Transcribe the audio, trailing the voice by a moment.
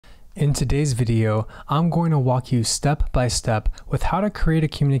In today's video, I'm going to walk you step by step with how to create a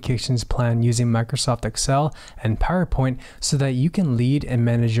communications plan using Microsoft Excel and PowerPoint so that you can lead and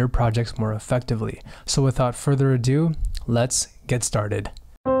manage your projects more effectively. So without further ado, let's get started.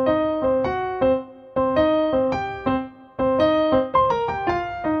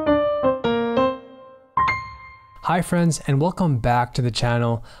 Hi friends, and welcome back to the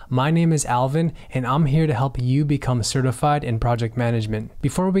channel. My name is Alvin and I'm here to help you become certified in project management.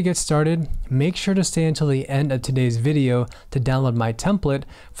 Before we get started, make sure to stay until the end of today's video to download my template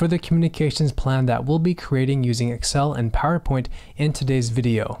for the communications plan that we'll be creating using Excel and PowerPoint in today's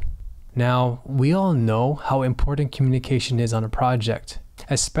video. Now, we all know how important communication is on a project,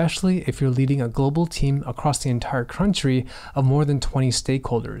 especially if you're leading a global team across the entire country of more than 20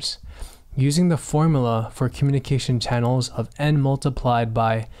 stakeholders. Using the formula for communication channels of n multiplied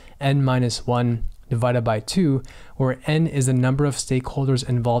by n minus 1 divided by 2, where n is the number of stakeholders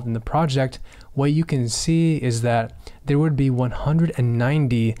involved in the project, what you can see is that there would be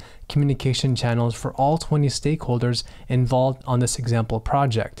 190 communication channels for all 20 stakeholders involved on this example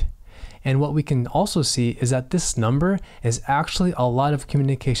project. And what we can also see is that this number is actually a lot of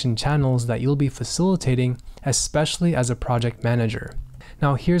communication channels that you'll be facilitating, especially as a project manager.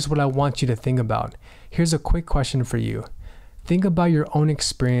 Now here's what I want you to think about. Here's a quick question for you. Think about your own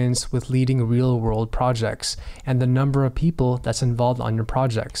experience with leading real-world projects and the number of people that's involved on your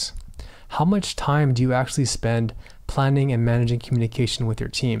projects. How much time do you actually spend planning and managing communication with your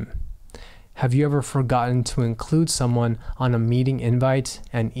team? Have you ever forgotten to include someone on a meeting invite,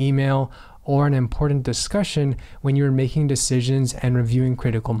 an email, or an important discussion when you're making decisions and reviewing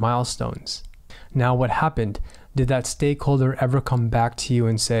critical milestones? Now what happened? Did that stakeholder ever come back to you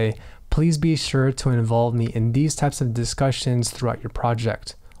and say, please be sure to involve me in these types of discussions throughout your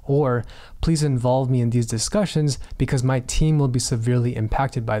project? Or, please involve me in these discussions because my team will be severely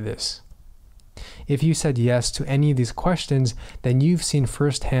impacted by this. If you said yes to any of these questions, then you've seen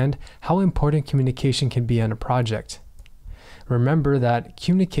firsthand how important communication can be on a project. Remember that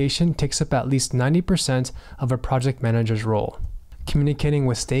communication takes up at least 90% of a project manager's role. Communicating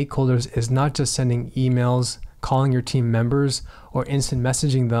with stakeholders is not just sending emails, calling your team members, or instant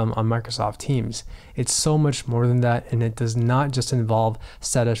messaging them on Microsoft Teams. It's so much more than that, and it does not just involve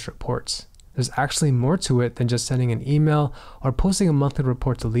status reports. There's actually more to it than just sending an email or posting a monthly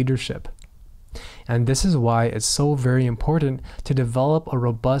report to leadership. And this is why it's so very important to develop a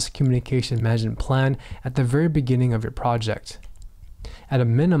robust communication management plan at the very beginning of your project. At a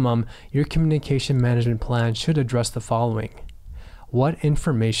minimum, your communication management plan should address the following. What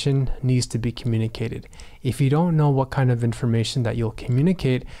information needs to be communicated? If you don't know what kind of information that you'll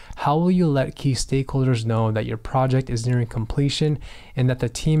communicate, how will you let key stakeholders know that your project is nearing completion and that the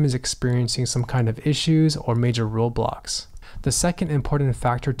team is experiencing some kind of issues or major roadblocks? The second important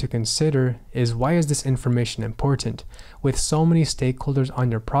factor to consider is, why is this information important? With so many stakeholders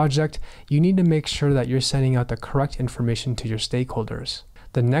on your project, you need to make sure that you're sending out the correct information to your stakeholders.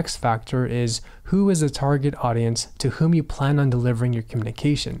 The next factor is, who is the target audience to whom you plan on delivering your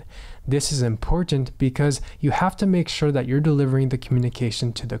communication? This is important because you have to make sure that you're delivering the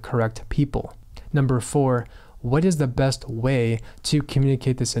communication to the correct people. Number 4, what is the best way to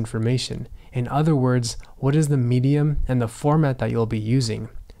communicate this information? In other words, what is the medium and the format that you'll be using?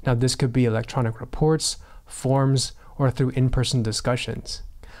 Now this could be electronic reports, forms, or through in-person discussions.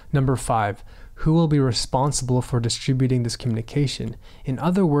 Number 5, who will be responsible for distributing this communication? In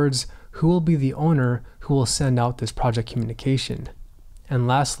other words, who will be the owner who will send out this project communication? And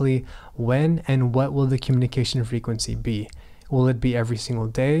lastly, when and what will the communication frequency be? Will it be every single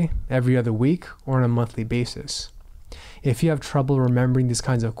day, every other week, or on a monthly basis? If you have trouble remembering these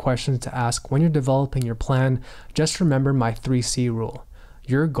kinds of questions to ask when you're developing your plan, just remember my 3C rule.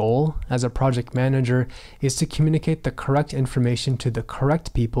 Your goal as a project manager is to communicate the correct information to the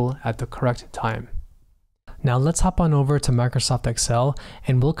correct people at the correct time. Now let's hop on over to Microsoft Excel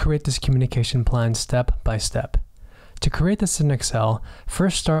and we'll create this communication plan step by step. To create this in Excel,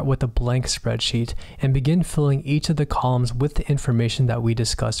 first start with a blank spreadsheet and begin filling each of the columns with the information that we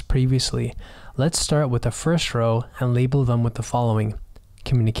discussed previously. Let's start with the first row and label them with the following: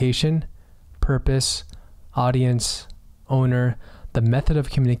 communication, purpose, audience, owner, the method of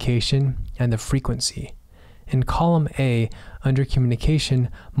communication, and the frequency. In column A, under communication,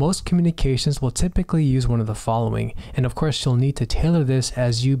 most communications will typically use one of the following, and of course you'll need to tailor this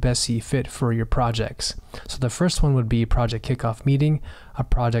as you best see fit for your projects. So the first one would be project kickoff meeting, a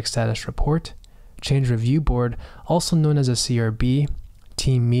project status report, change review board, also known as a CRB,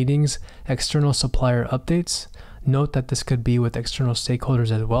 team meetings, external supplier updates. Note that this could be with external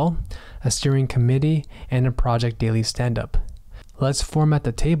stakeholders as well, a steering committee, and a project daily stand-up. Let's format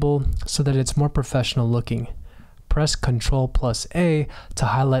the table so that it's more professional looking. Press Ctrl+A to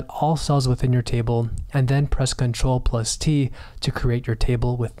highlight all cells within your table, and then press Ctrl+T to create your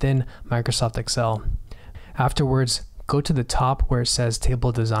table within Microsoft Excel. Afterwards, go to the top where it says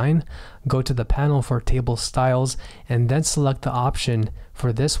Table Design, go to the panel for Table Styles, and then select the option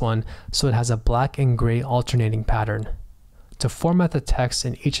for this one so it has a black and gray alternating pattern. To format the text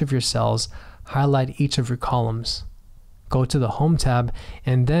in each of your cells, highlight each of your columns. Go to the Home tab,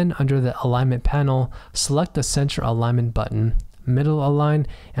 and then under the Alignment panel, select the Center Alignment button, Middle Align,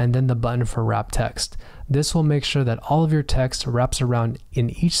 and then the button for Wrap Text. This will make sure that all of your text wraps around in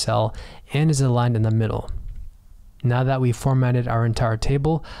each cell and is aligned in the middle. Now that we've formatted our entire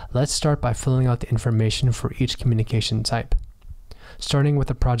table, let's start by filling out the information for each communication type. Starting with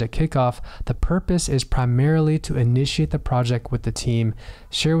the project kickoff, the purpose is primarily to initiate the project with the team,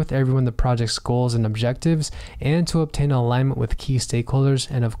 share with everyone the project's goals and objectives, and to obtain alignment with key stakeholders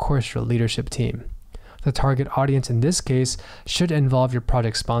and of course your leadership team. The target audience in this case should involve your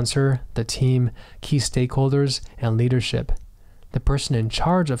project sponsor, the team, key stakeholders, and leadership. The person in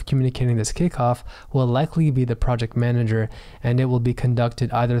charge of communicating this kickoff will likely be the project manager, and it will be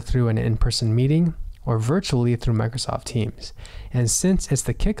conducted either through an in-person meeting or virtually through Microsoft Teams. And since it's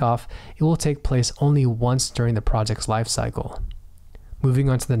the kickoff, it will take place only once during the project's life cycle. Moving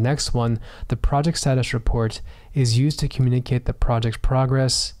on to the next one, the project status report is used to communicate the project's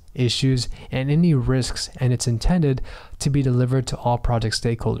progress, issues, and any risks, and it's intended to be delivered to all project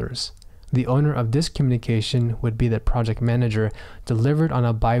stakeholders. The owner of this communication would be the project manager, delivered on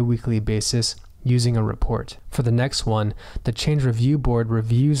a bi-weekly basis using a report. For the next one, the Change Review Board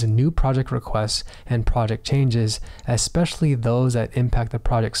reviews new project requests and project changes, especially those that impact the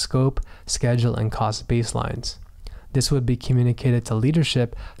project scope, schedule, and cost baselines. This would be communicated to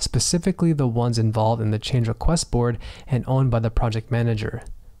leadership, specifically the ones involved in the Change Request Board and owned by the project manager.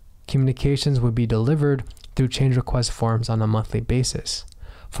 Communications would be delivered through change request forms on a monthly basis.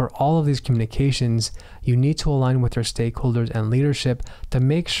 For all of these communications, you need to align with your stakeholders and leadership to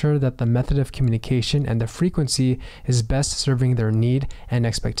make sure that the method of communication and the frequency is best serving their need and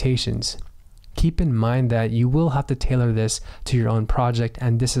expectations. Keep in mind that you will have to tailor this to your own project,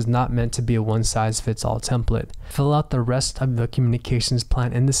 and this is not meant to be a one-size-fits-all template. Fill out the rest of the communications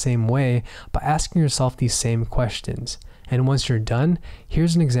plan in the same way by asking yourself these same questions. And once you're done,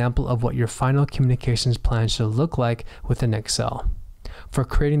 here's an example of what your final communications plan should look like within Excel. For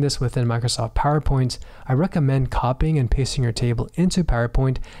creating this within Microsoft PowerPoint, I recommend copying and pasting your table into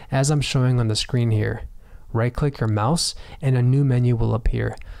PowerPoint as I'm showing on the screen here. Right-click your mouse and a new menu will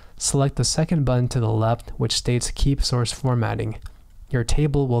appear. Select the second button to the left, which states Keep Source Formatting. Your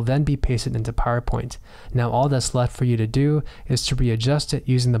table will then be pasted into PowerPoint. Now all that's left for you to do is to readjust it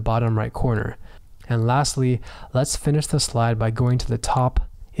using the bottom right corner. And lastly, let's finish the slide by going to the top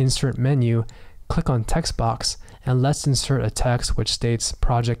Insert menu, click on Text Box, and let's insert a text which states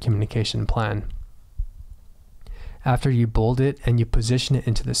Project Communication Plan. After you bold it and you position it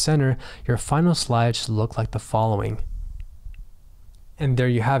into the center, your final slide should look like the following. And there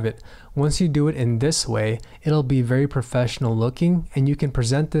you have it. Once you do it in this way, it'll be very professional looking, and you can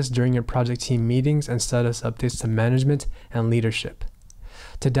present this during your project team meetings and status updates to management and leadership.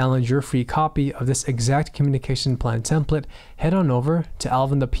 To download your free copy of this exact communication plan template, head on over to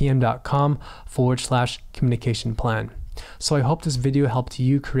alvinthepm.com/communication plan. So I hope this video helped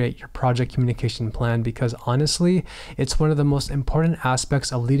you create your project communication plan, because honestly, it's one of the most important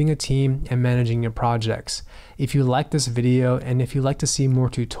aspects of leading a team and managing your projects. If you like this video and if you'd like to see more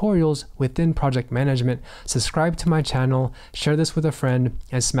tutorials within project management, subscribe to my channel, share this with a friend,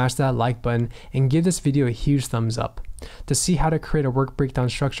 and smash that like button and give this video a huge thumbs up. To see how to create a work breakdown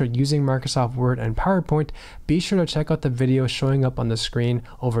structure using Microsoft Word and PowerPoint, be sure to check out the video showing up on the screen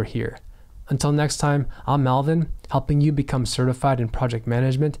over here. Until next time, I'm Alvin, helping you become certified in project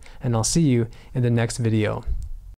management, and I'll see you in the next video.